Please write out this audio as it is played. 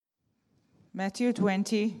Matthew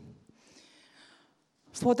 20.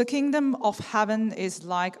 For the kingdom of heaven is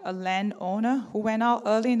like a landowner who went out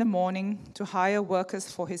early in the morning to hire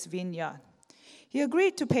workers for his vineyard. He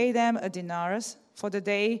agreed to pay them a denarius for the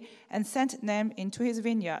day and sent them into his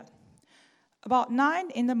vineyard. About 9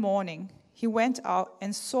 in the morning, he went out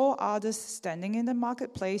and saw others standing in the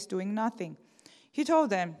marketplace doing nothing. He told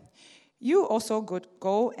them, "You also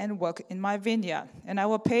go and work in my vineyard, and I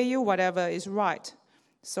will pay you whatever is right."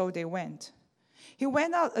 So they went. He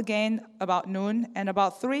went out again about noon and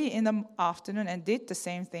about 3 in the afternoon and did the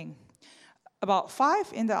same thing. About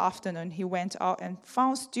 5 in the afternoon, he went out and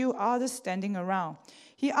found still others standing around.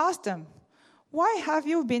 He asked them, "Why have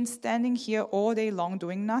you been standing here all day long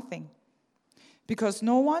doing nothing?" "Because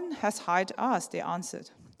no one has hired us," they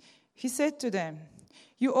answered. He said to them,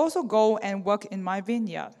 "You also go and work in my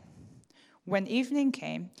vineyard." When evening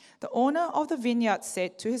came, the owner of the vineyard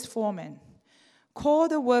said to his foreman, "Call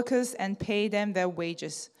the workers and pay them their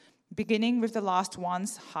wages, beginning with the last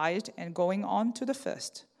ones hired and going on to the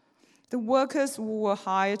first." The workers who were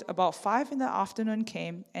hired about 5 in the afternoon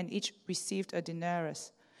came, and each received a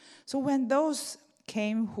denarius. So when those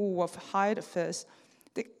came who were hired first,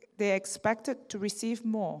 they expected to receive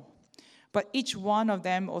more. But each one of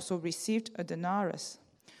them also received a denarius.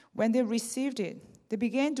 When they received it, they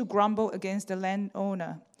began to grumble against the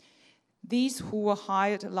landowner. "These who were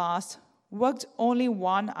hired last worked only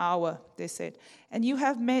 1 hour," they said, "and you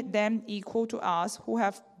have made them equal to us who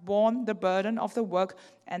have borne the burden of the work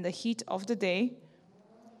and the heat of the day."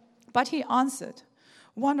 But he answered,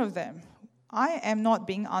 one of them, "I am not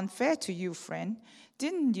being unfair to you, friend.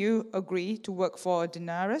 Didn't you agree to work for a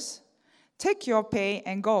denarius? Take your pay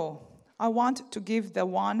and go. I want to give the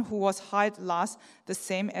one who was hired last the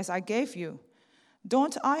same as I gave you.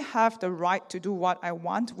 Don't I have the right to do what I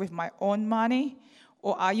want with my own money?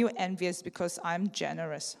 Or are you envious because I am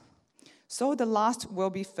generous? So the last will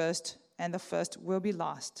be first, and the first will be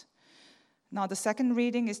last." Now the second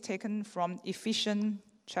reading is taken from Ephesians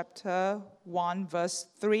chapter 1, verse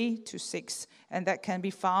 3 to 6, and that can be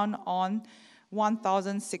found on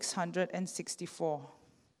 1664.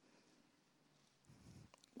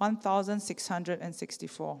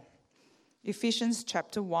 1664. Ephesians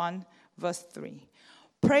chapter 1, verse 3.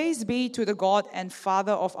 "Praise be to the God and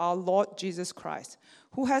Father of our Lord Jesus Christ,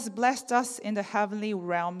 who has blessed us in the heavenly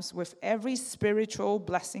realms with every spiritual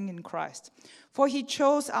blessing in Christ. For he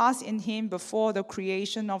chose us in him before the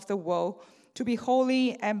creation of the world to be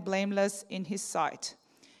holy and blameless in his sight.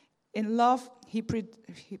 In love, he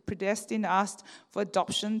predestined us for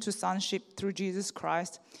adoption to sonship through Jesus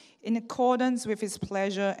Christ, in accordance with his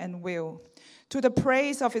pleasure and will, to the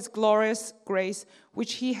praise of his glorious grace,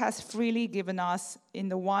 which he has freely given us in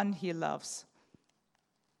the one he loves."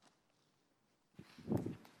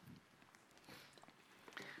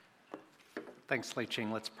 Thanks, Li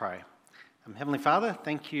Ching. Let's pray. Heavenly Father,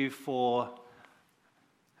 thank you for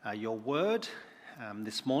your word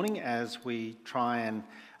this morning as we try and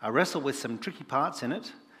wrestle with some tricky parts in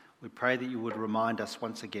it. We pray that you would remind us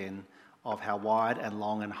once again of how wide and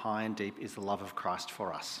long and high and deep is the love of Christ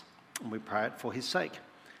for us. And we pray it for his sake.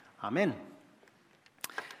 Amen.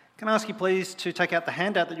 Can I ask you please to take out the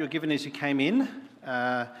handout that you were given as you came in?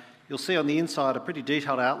 You'll see on the inside a pretty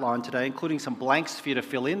detailed outline today, including some blanks for you to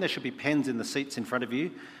fill in. There should be pens in the seats in front of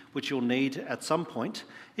you, which you'll need at some point.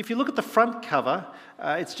 If you look at the front cover,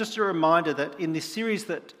 it's just a reminder that in this series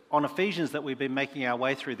on Ephesians that we've been making our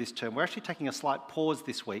way through this term, we're actually taking a slight pause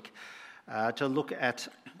this week to look at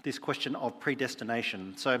this question of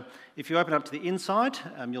predestination. So if you open up to the inside,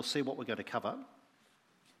 you'll see what we're going to cover.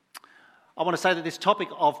 I want to say that this topic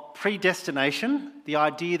of predestination, the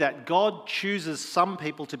idea that God chooses some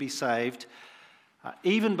people to be saved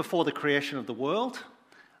even before the creation of the world,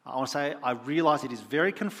 I want to say I realise it is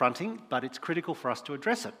very confronting, but it's critical for us to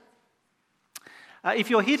address it. If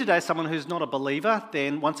you're here today, someone who's not a believer,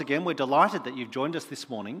 then once again, we're delighted that you've joined us this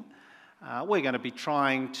morning. We're going to be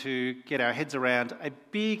trying to get our heads around a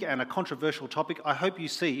big and a controversial topic. I hope you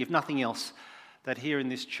see, if nothing else, that here in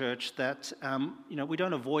this church that we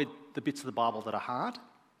don't avoid the bits of the Bible that are hard.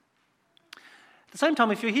 At the same time,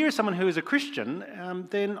 if you're here as someone who is a Christian,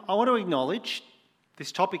 then I want to acknowledge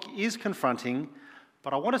this topic is confronting,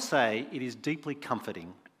 but I want to say it is deeply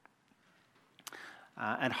comforting.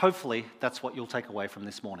 And hopefully that's what you'll take away from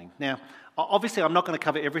this morning. Now, obviously I'm not going to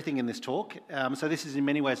cover everything in this talk, so this is in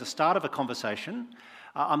many ways the start of a conversation.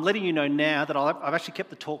 I'm letting you know now that I've actually kept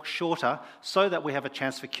the talk shorter so that we have a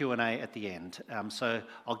chance for Q&A at the end. So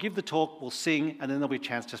I'll give the talk, we'll sing, and then there'll be a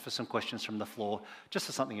chance just for some questions from the floor, just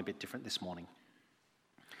for something a bit different this morning.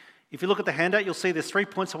 If you look at the handout, you'll see there's 3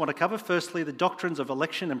 points I want to cover. Firstly, the doctrines of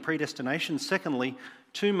election and predestination. Secondly,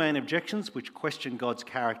 2 main objections which question God's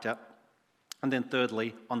character. And then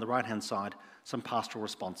thirdly, on the right-hand side, some pastoral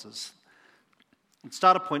responses. Let's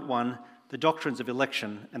start at point 1, the doctrines of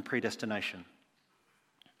election and predestination.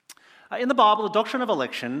 In the Bible, the doctrine of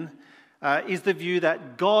election is the view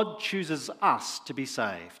that God chooses us to be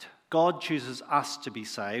saved. God chooses us to be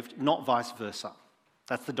saved, not vice versa.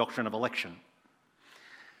 That's the doctrine of election.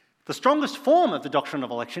 The strongest form of the doctrine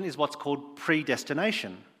of election is what's called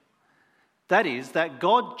predestination. That is, that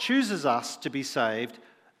God chooses us to be saved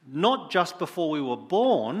not just before we were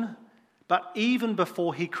born, but even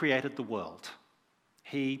before he created the world.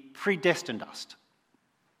 He predestined us.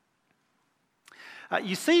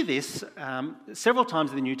 You see this several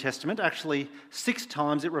times in the New Testament. Actually, 6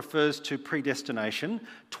 times it refers to predestination,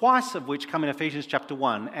 twice of which come in Ephesians chapter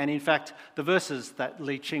 1. And in fact, the verses that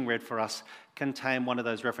Li Ching read for us contain one of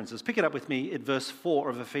those references. Pick it up with me at verse 4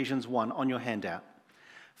 of Ephesians 1 on your handout.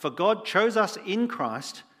 For God chose us in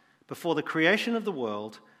Christ before the creation of the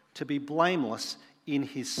world to be blameless in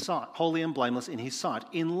his sight, holy and blameless in his sight.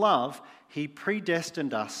 In love, he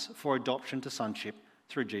predestined us for adoption to sonship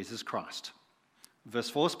through Jesus Christ.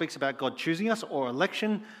 Verse 4 speaks about God choosing us or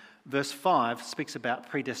election. Verse 5 speaks about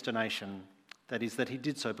predestination. That is, that he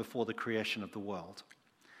did so before the creation of the world.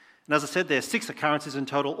 And as I said, there are 6 occurrences in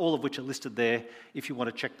total, all of which are listed there. If you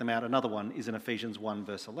want to check them out, another one is in Ephesians 1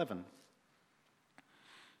 verse 11.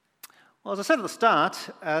 Well, as I said at the start,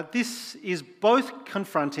 this is both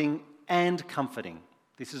confronting and comforting.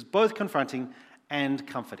 This is both confronting and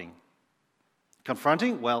comforting.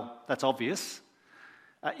 Confronting? Well, that's obvious.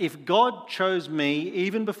 If God chose me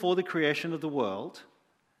even before the creation of the world,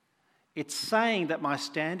 it's saying that my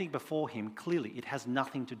standing before him, clearly, it has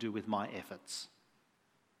nothing to do with my efforts.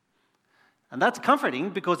 And that's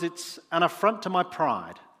comforting because it's an affront to my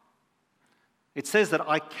pride. It says that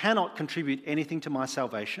I cannot contribute anything to my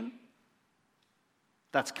salvation.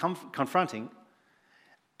 That's confronting.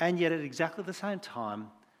 And yet at exactly the same time,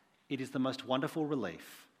 it is the most wonderful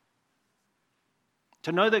relief.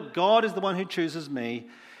 To know that God is the one who chooses me,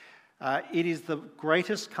 it is the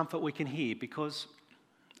greatest comfort we can hear because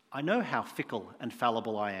I know how fickle and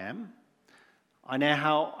fallible I am. I know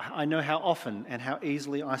how often and how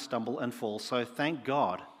easily I stumble and fall. So thank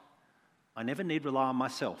God, I never need rely on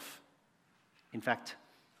myself. In fact,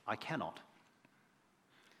 I cannot.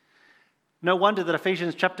 No wonder that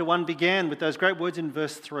Ephesians chapter 1 began with those great words in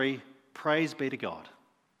verse 3, praise be to God.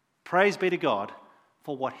 Praise be to God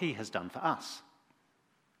for what he has done for us.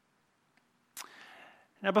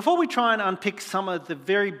 Now, before we try and unpick some of the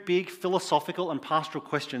very big philosophical and pastoral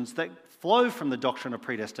questions that flow from the doctrine of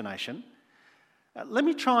predestination, let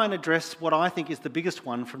me try and address what I think is the biggest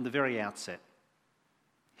one from the very outset.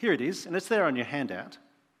 Here it is, and it's there on your handout.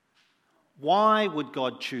 Why would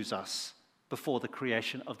God choose us before the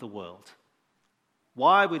creation of the world?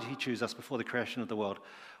 Why would he choose us before the creation of the world?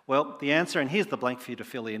 Well, the answer, and here's the blank for you to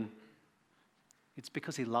fill in, it's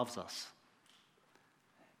because he loves us.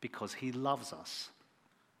 Because he loves us.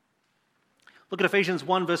 Look at Ephesians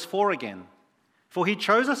 1 verse 4 again. For he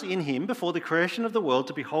chose us in him before the creation of the world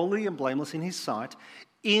to be holy and blameless in his sight.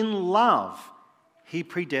 In love, he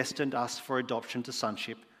predestined us for adoption to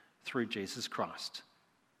sonship through Jesus Christ.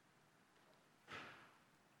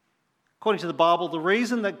 According to the Bible, the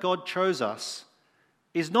reason that God chose us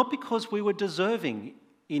is not because we were deserving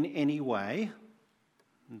in any way.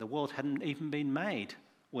 The world hadn't even been made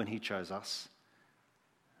when he chose us.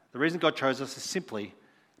 The reason God chose us is simply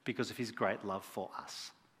because of his great love for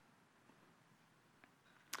us.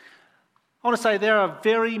 I want to say there are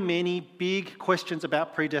very many big questions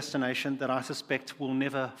about predestination that I suspect we'll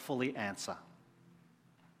never fully answer.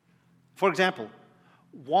 For example,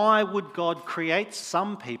 why would God create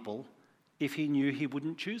some people if he knew he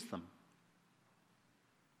wouldn't choose them?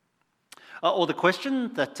 Or the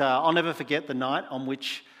question that I'll never forget the night on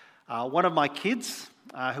which one of my kids,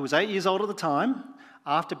 who was 8 years old at the time,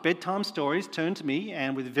 after bedtime stories, turned to me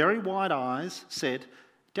and with very wide eyes said,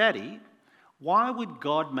 "Daddy, why would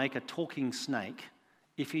God make a talking snake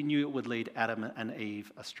if he knew it would lead Adam and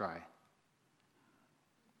Eve astray?"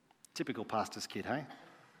 Typical pastor's kid, hey?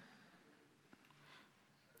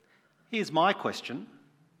 Here's my question.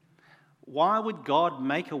 Why would God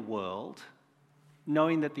make a world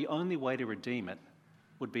knowing that the only way to redeem it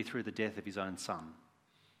would be through the death of his own son?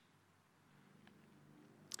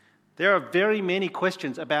 There are very many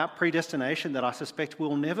questions about predestination that I suspect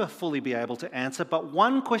we'll never fully be able to answer, but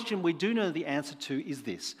one question we do know the answer to is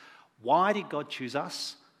this. Why did God choose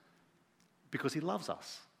us? Because he loves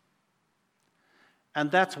us. And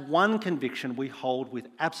that's one conviction we hold with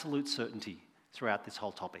absolute certainty throughout this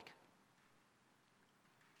whole topic.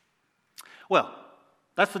 Well,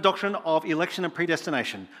 that's the doctrine of election and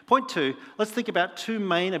predestination. Point 2, let's think about 2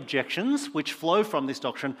 main objections which flow from this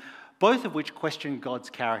doctrine, both of which question God's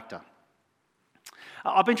character.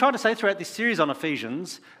 I've been trying to say throughout this series on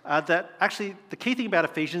Ephesians that actually the key thing about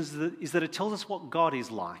Ephesians is that it tells us what God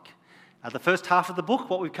is like. The first half of the book,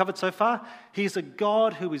 what we've covered so far, he is a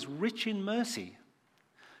God who is rich in mercy.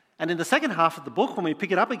 And in the second half of the book, when we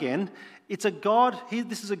pick it up again, this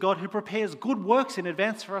is a God who prepares good works in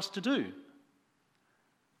advance for us to do.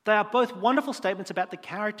 They are both wonderful statements about the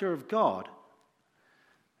character of God.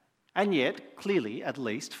 And yet, clearly, at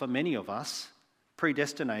least for many of us,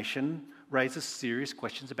 predestination raises serious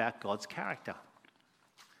questions about God's character.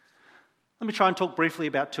 Let me try and talk briefly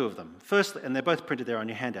about 2 of them. Firstly, and they're both printed there on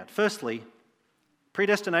your handout. Firstly,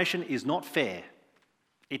 predestination is not fair.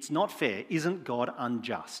 It's not fair. Isn't God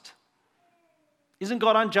unjust? Isn't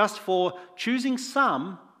God unjust for choosing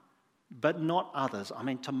some but not others? I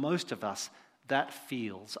mean, to most of us, that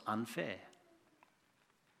feels unfair.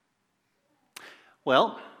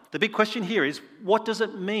 Well, the big question here is, what does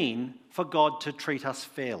it mean for God to treat us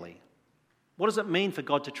fairly? What does it mean for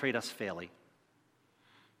God to treat us fairly?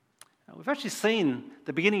 Now, we've actually seen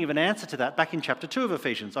the beginning of an answer to that back in chapter 2 of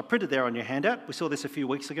Ephesians. I printed there on your handout. We saw this a few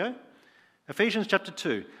weeks ago. Ephesians chapter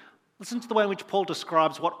 2. Listen to the way in which Paul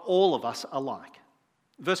describes what all of us are like.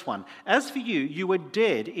 Verse 1, "As for you, you were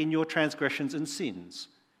dead in your transgressions and sins,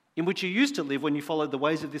 in which you used to live when you followed the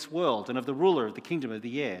ways of this world and of the ruler of the kingdom of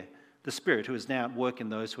the air, the Spirit who is now at work in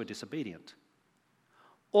those who are disobedient.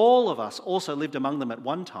 All of us also lived among them at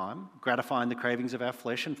one time, gratifying the cravings of our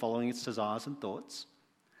flesh and following its desires and thoughts.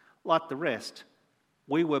 Like the rest,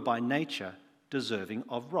 we were by nature deserving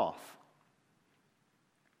of wrath."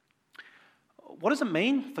 What does it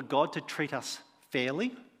mean for God to treat us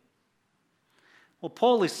fairly? Well,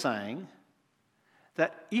 Paul is saying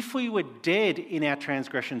that if we were dead in our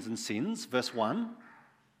transgressions and sins, verse 1,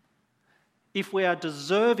 if we are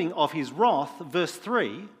deserving of his wrath, verse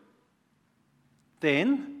 3,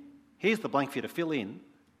 then, here's the blank for you to fill in,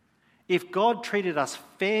 if God treated us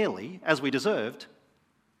fairly, as we deserved,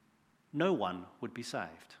 no one would be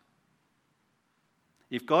saved.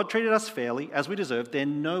 If God treated us fairly, as we deserved,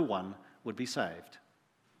 then no one would be saved.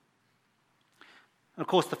 And of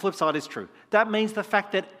course, the flip side is true. That means the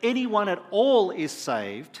fact that anyone at all is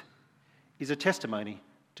saved is a testimony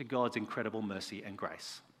to God's incredible mercy and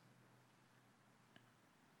grace.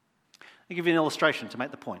 I'll give you an illustration to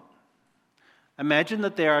make the point. Imagine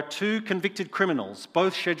that there are 2 convicted criminals,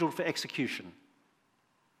 both scheduled for execution.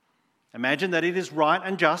 Imagine that it is right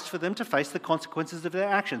and just for them to face the consequences of their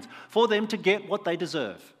actions, for them to get what they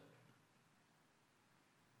deserve.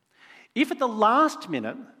 If at the last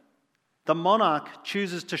minute the monarch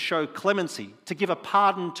chooses to show clemency, to give a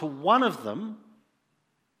pardon to one of them,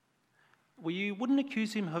 well, you wouldn't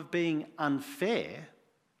accuse him of being unfair.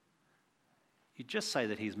 You'd just say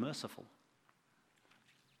that he's merciful.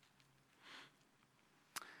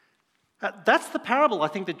 That's the parable, I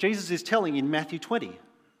think, that Jesus is telling in Matthew 20.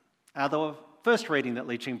 The first reading that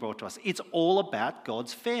Lee Ching brought to us. It's all about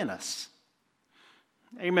God's fairness.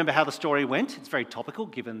 You remember how the story went? It's very topical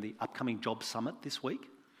given the upcoming job summit this week.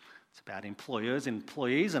 It's about employers and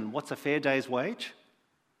employees and what's a fair day's wage.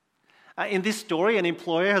 In this story, an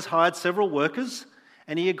employer has hired several workers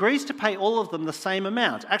and he agrees to pay all of them the same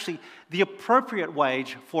amount, actually the appropriate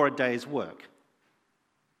wage for a day's work.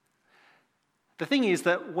 The thing is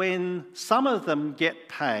that when some of them get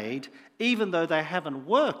paid, even though they haven't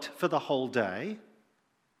worked for the whole day,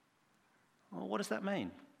 well, what does that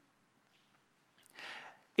mean?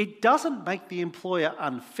 It doesn't make the employer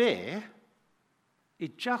unfair.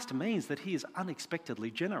 It just means that he is unexpectedly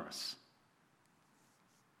generous.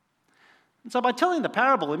 And so by telling the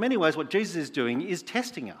parable, in many ways what Jesus is doing is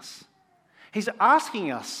testing us. He's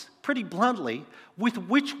asking us, pretty bluntly, with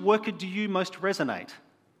which worker do you most resonate?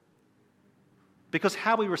 Because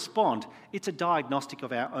how we respond, it's a diagnostic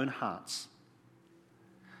of our own hearts.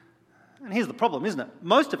 And here's the problem, isn't it?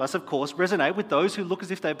 Most of us, of course, resonate with those who look as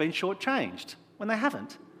if they've been shortchanged, when they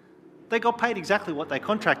haven't. They got paid exactly what they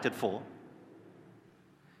contracted for.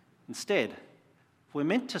 Instead, we're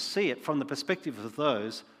meant to see it from the perspective of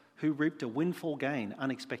those who reaped a windfall gain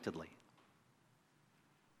unexpectedly.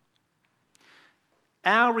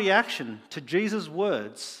 Our reaction to Jesus'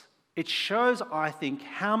 words, it shows, I think,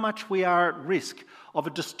 how much we are at risk of a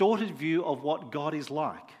distorted view of what God is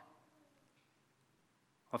like,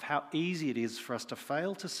 of how easy it is for us to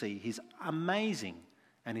fail to see his amazing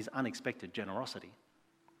and his unexpected generosity.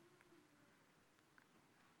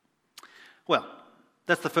 Well,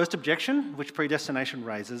 that's the first objection which predestination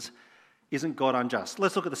raises. Isn't God unjust?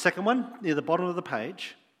 Let's look at the second one near the bottom of the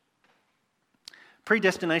page.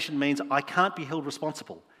 Predestination means I can't be held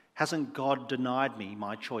responsible. Hasn't God denied me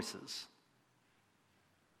my choices?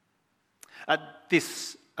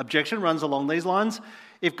 This objection runs along these lines.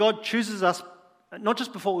 If God chooses us not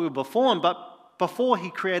just before we were born, but before he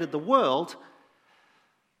created the world,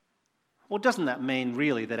 well, doesn't that mean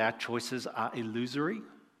really that our choices are illusory?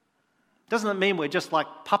 Doesn't that mean we're just like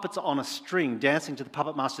puppets on a string dancing to the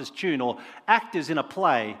puppet master's tune, or actors in a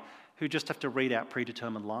play who just have to read out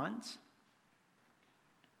predetermined lines?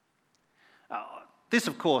 This,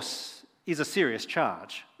 of course, is a serious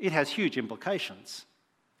charge. It has huge implications.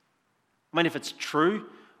 I mean, if it's true,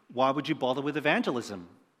 why would you bother with evangelism?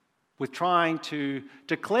 With trying to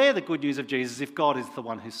declare the good news of Jesus if God is the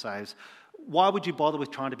one who saves? Why would you bother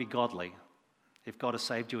with trying to be godly? If God has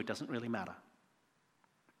saved you, it doesn't really matter.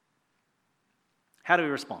 How do we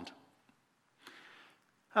respond?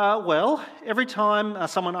 Well, every time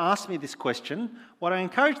someone asks me this question, what I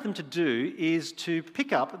encourage them to do is to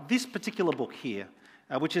pick up this particular book here,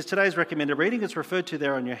 which is today's recommended reading. It's referred to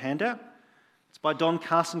there on your handout. It's by Don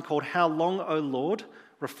Carson, called How Long, O Lord?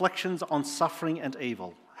 Reflections on Suffering and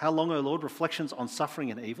Evil. How Long, O Lord? Reflections on Suffering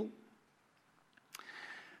and Evil.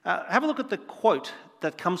 Have a look at the quote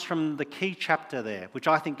that comes from the key chapter there, which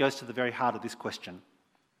I think goes to the very heart of this question.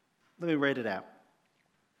 Let me read it out.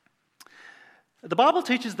 The Bible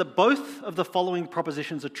teaches that both of the following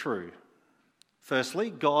propositions are true. Firstly,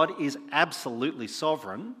 God is absolutely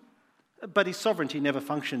sovereign, but his sovereignty never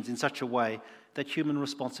functions in such a way that human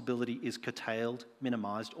responsibility is curtailed,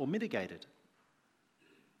 minimised, or mitigated.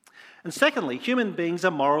 And secondly, human beings are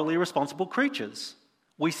morally responsible creatures.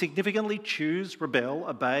 We significantly choose, rebel,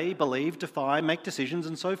 obey, believe, defy, make decisions,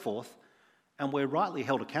 and so forth, and we're rightly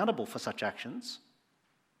held accountable for such actions.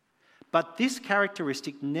 But this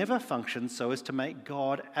characteristic never functions so as to make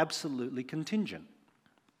God absolutely contingent.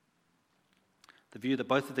 The view that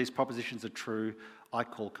both of these propositions are true, I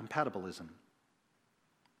call compatibilism.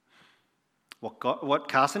 What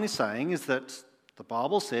Carson is saying is that the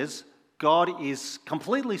Bible says God is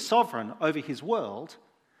completely sovereign over his world,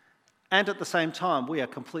 and at the same time, we are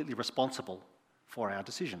completely responsible for our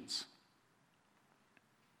decisions.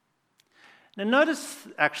 Now notice,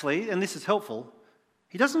 actually, and this is helpful,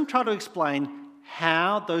 he doesn't try to explain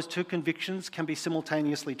how those two convictions can be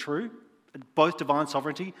simultaneously true, both divine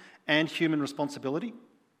sovereignty and human responsibility.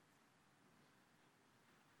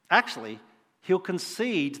 Actually, he'll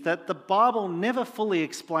concede that the Bible never fully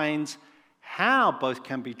explains how both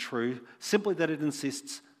can be true, simply that it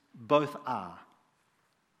insists both are.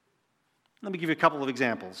 Let me give you a couple of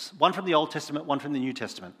examples. One from the Old Testament, one from the New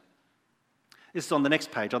Testament. This is on the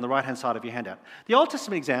next page, on the right-hand side of your handout. The Old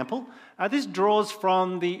Testament example, this draws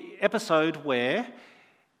from the episode where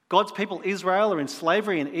God's people Israel are in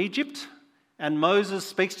slavery in Egypt, and Moses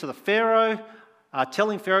speaks to the Pharaoh,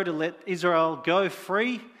 telling Pharaoh to let Israel go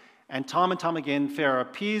free, and time again Pharaoh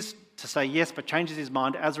appears to say yes, but changes his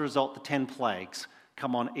mind. As a result, the 10 plagues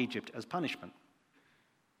come on Egypt as punishment.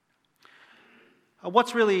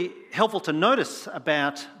 What's really helpful to notice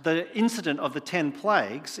about the incident of the 10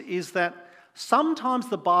 plagues is that sometimes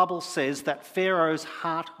the Bible says that Pharaoh's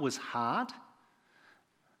heart was hard.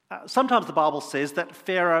 Sometimes the Bible says that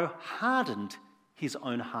Pharaoh hardened his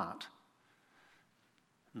own heart.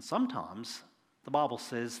 And sometimes the Bible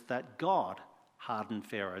says that God hardened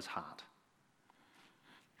Pharaoh's heart.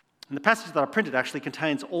 And the passage that I printed actually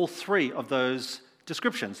contains all three of those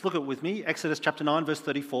descriptions. Look at it with me, Exodus chapter 9, verse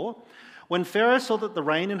 34. When Pharaoh saw that the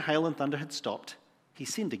rain and hail and thunder had stopped, he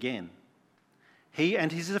sinned again. He and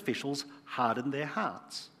his officials hardened their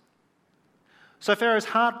hearts. So Pharaoh's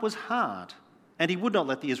heart was hard, and he would not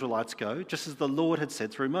let the Israelites go, just as the Lord had said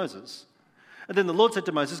through Moses. And then the Lord said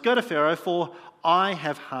to Moses, "Go to Pharaoh, for I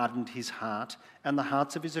have hardened his heart and the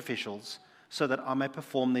hearts of his officials, so that I may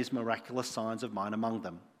perform these miraculous signs of mine among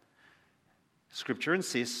them." Scripture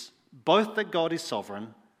insists both that God is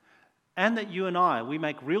sovereign and that you and I, we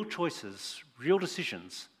make real choices, real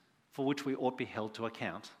decisions for which we ought be held to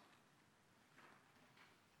account.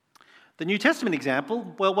 The New Testament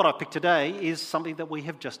example, well, what I picked today is something that we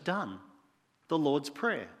have just done, the Lord's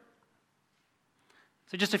Prayer.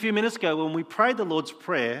 So just a few minutes ago, when we prayed the Lord's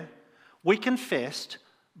Prayer, we confessed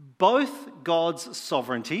both God's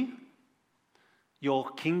sovereignty, your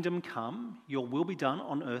kingdom come, your will be done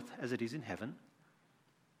on earth as it is in heaven,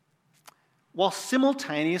 while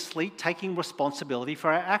simultaneously taking responsibility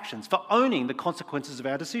for our actions, for owning the consequences of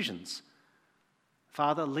our decisions.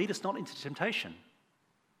 Father, lead us not into temptation.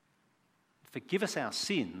 Forgive us our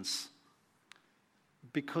sins,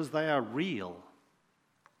 because they are real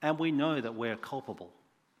and we know that we're culpable.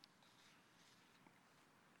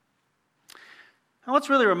 Now, what's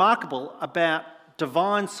really remarkable about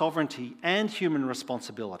divine sovereignty and human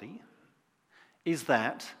responsibility is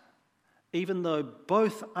that even though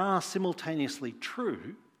both are simultaneously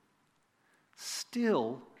true,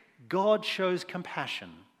 still God shows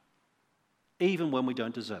compassion even when we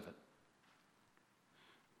don't deserve it.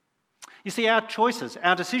 You see, our choices,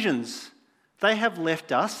 our decisions, they have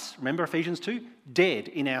left us, remember Ephesians 2, dead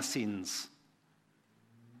in our sins.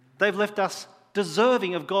 They've left us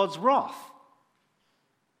deserving of God's wrath.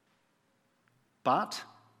 But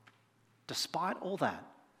despite all that,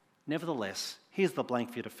 nevertheless, here's the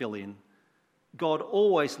blank for you to fill in. God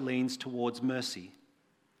always leans towards mercy,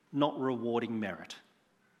 not rewarding merit.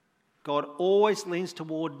 God always leans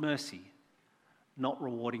toward mercy, not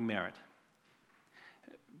rewarding merit.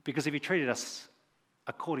 Because if he treated us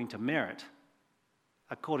according to merit,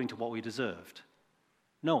 according to what we deserved,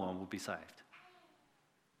 no one would be saved.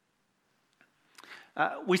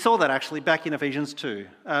 We saw that actually back in Ephesians 2.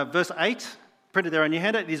 Verse 8, printed there on your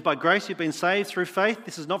handout, it is by grace you've been saved through faith.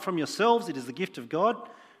 This is not from yourselves, it is the gift of God,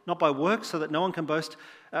 not by works, so that no one can boast.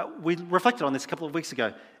 We reflected on this a couple of weeks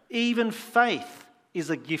ago. Even faith is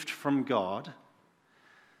a gift from God.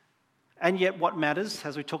 And yet what matters,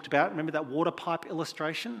 as we talked about, remember that water pipe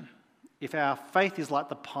illustration? If our faith is like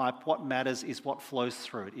the pipe, what matters is what flows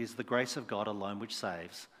through it, is the grace of God alone which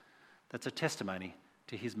saves. That's a testimony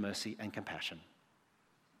to his mercy and compassion.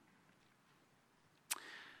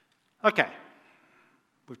 Okay,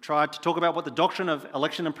 we've tried to talk about what the doctrine of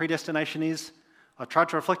election and predestination is. I've tried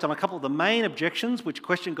to reflect on a couple of the main objections which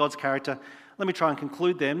question God's character. Let me try and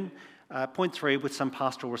conclude them, point 3, with some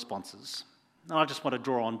pastoral responses. And I just want to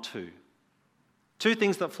draw on two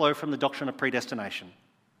things that flow from the doctrine of predestination.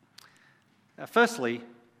 Firstly,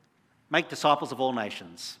 make disciples of all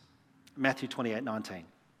nations. Matthew 28:19.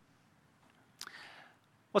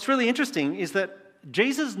 What's really interesting is that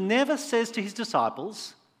Jesus never says to his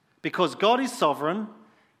disciples, because God is sovereign,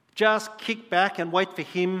 just kick back and wait for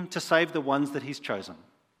him to save the ones that he's chosen.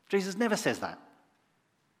 Jesus never says that.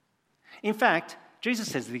 In fact, Jesus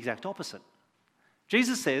says the exact opposite.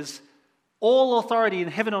 Jesus says, all authority in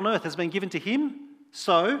heaven and on earth has been given to him,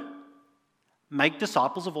 so make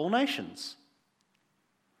disciples of all nations.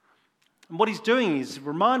 And what he's doing is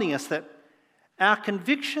reminding us that our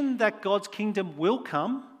conviction that God's kingdom will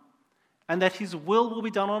come and that his will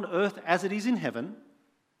be done on earth as it is in heaven,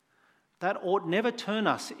 that ought never turn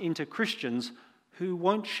us into Christians who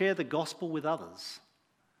won't share the gospel with others,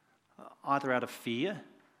 either out of fear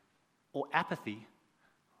or apathy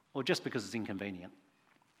or just because it's inconvenient.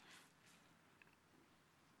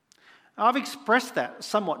 I've expressed that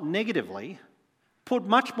somewhat negatively. Put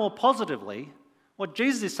much more positively, what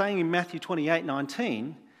Jesus is saying in Matthew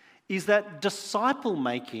 28:19 is that disciple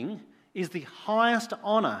making is the highest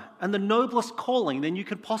honour and the noblest calling than you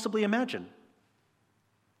could possibly imagine.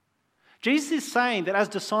 Jesus is saying that as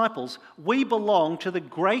disciples, we belong to the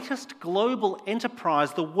greatest global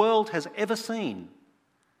enterprise the world has ever seen.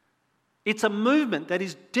 It's a movement that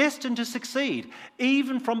is destined to succeed,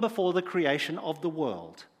 even from before the creation of the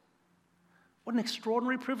world. What an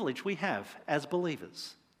extraordinary privilege we have as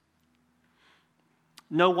believers.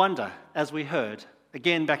 No wonder, as we heard,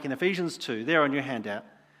 again back in Ephesians 2, there on your handout,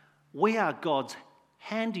 we are God's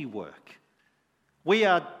handiwork. We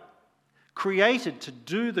are created to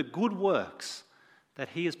do the good works that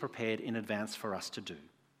he has prepared in advance for us to do.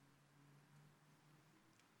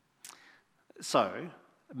 So,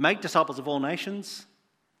 make disciples of all nations.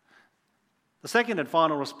 The second and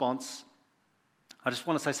final response, I just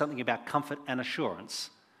want to say something about comfort and assurance,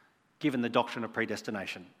 given the doctrine of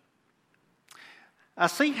predestination.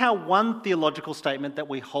 See how one theological statement that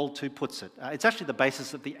we hold to puts it. It's actually the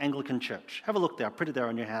basis of the Anglican Church. Have a look there, printed there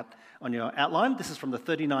on your outline. This is from the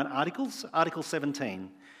 39 Articles, Article 17.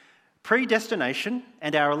 Predestination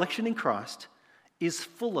and our election in Christ is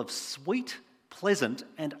full of sweet, pleasant,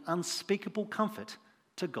 and unspeakable comfort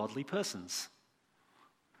to godly persons.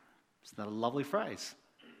 Isn't that a lovely phrase?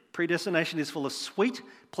 Predestination is full of sweet,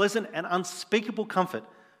 pleasant, and unspeakable comfort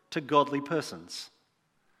to godly persons.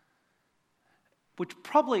 Which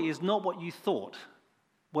probably is not what you thought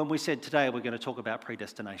when we said today we're going to talk about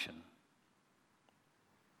predestination.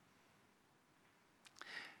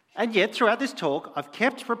 And yet, throughout this talk, I've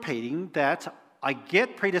kept repeating that I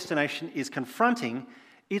get predestination is confronting,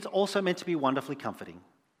 it's also meant to be wonderfully comforting.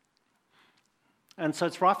 And so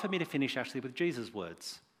it's right for me to finish actually with Jesus'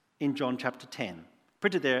 words in John chapter 10,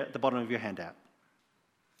 printed there at the bottom of your handout.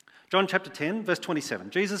 John chapter 10, verse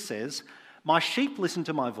 27, Jesus says, "My sheep listen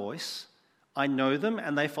to my voice. I know them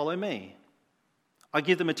and they follow me. I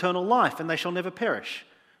give them eternal life and they shall never perish.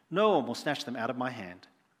 No one will snatch them out of my hand.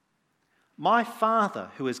 My Father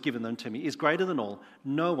who has given them to me is greater than all.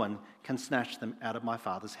 No one can snatch them out of my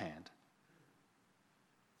Father's hand.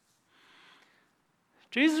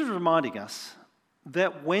 Jesus is reminding us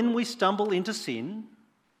that when we stumble into sin,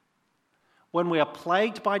 when we are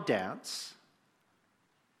plagued by doubts,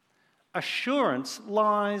 assurance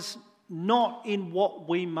lies not in what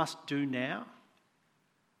we must do now.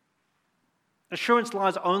 Assurance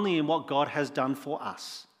lies only in what God has done for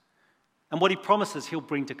us and what he promises he'll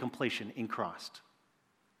bring to completion in Christ.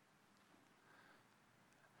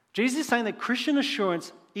 Jesus is saying that Christian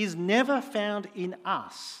assurance is never found in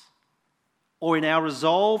us or in our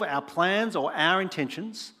resolve, our plans, or our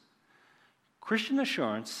intentions. Christian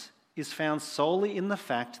assurance is found solely in the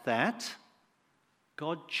fact that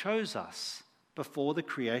God chose us before the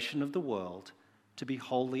creation of the world to be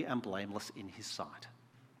holy and blameless in his sight.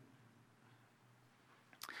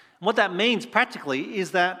 And what that means practically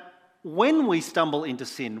is that when we stumble into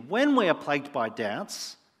sin, when we are plagued by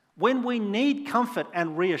doubts, when we need comfort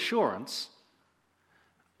and reassurance,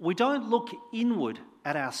 we don't look inward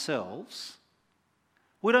at ourselves.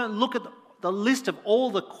 We don't look at the list of all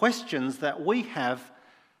the questions that we have.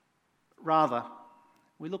 Rather,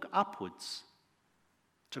 we look upwards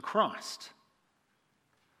to Christ,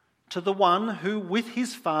 to the one who with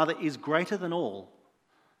his Father is greater than all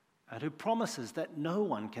and who promises that no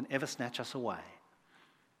one can ever snatch us away.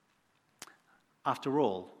 After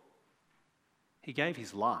all, he gave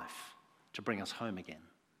his life to bring us home again.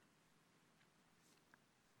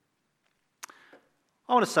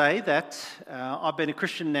 I want to say that I've been a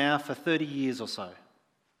Christian now for 30 years or so.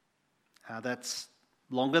 That's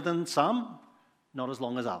longer than some, not as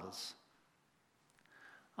long as others.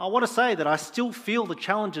 I want to say that I still feel the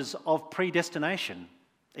challenges of predestination,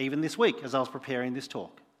 even this week as I was preparing this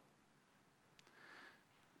talk.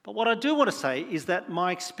 But what I do want to say is that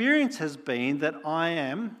my experience has been that I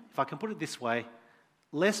am, if I can put it this way,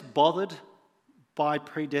 less bothered by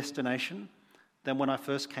predestination than when I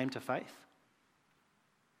first came to faith.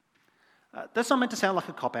 That's not meant to sound like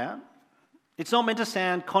a cop-out. It's not meant to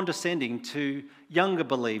sound condescending to younger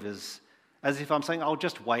believers, as if I'm saying, I'll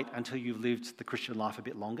just wait until you've lived the Christian life a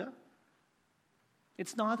bit longer.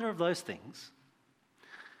 It's neither of those things.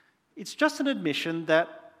 It's just an admission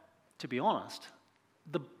that, to be honest,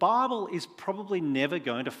 the Bible is probably never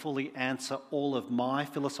going to fully answer all of my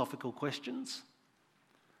philosophical questions,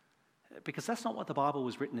 because that's not what the Bible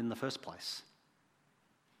was written in the first place.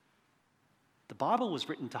 The Bible was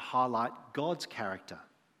written to highlight God's character,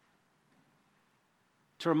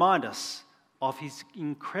 to remind us of his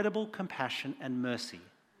incredible compassion and mercy,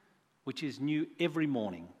 which is new every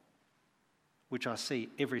morning, which I see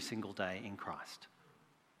every single day in Christ.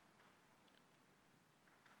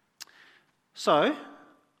 So,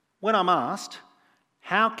 when I'm asked,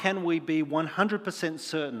 how can we be 100%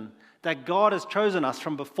 certain that God has chosen us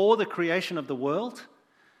from before the creation of the world?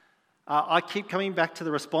 I keep coming back to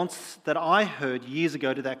the response that I heard years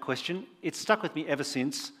ago to that question. It's stuck with me ever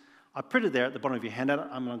since. I printed there at the bottom of your handout.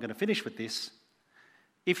 I'm going to finish with this.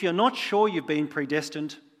 If you're not sure you've been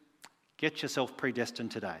predestined, get yourself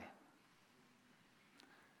predestined today.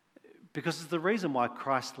 Because it's the reason why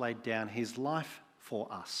Christ laid down his life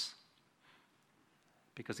for us.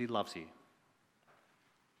 Because he loves you.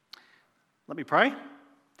 Let me pray,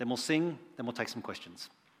 then we'll sing, then we'll take some questions.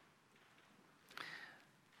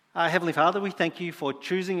 Heavenly Father, we thank you for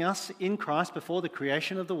choosing us in Christ before the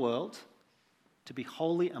creation of the world to be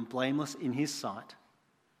holy and blameless in his sight.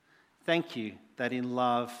 Thank you that in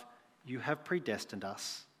love you have predestined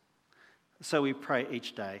us. So we pray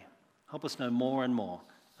each day, help us know more and more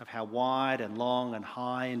of how wide and long and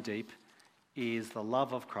high and deep is the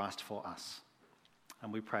love of Christ for us.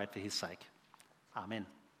 And we pray it for his sake. Amen.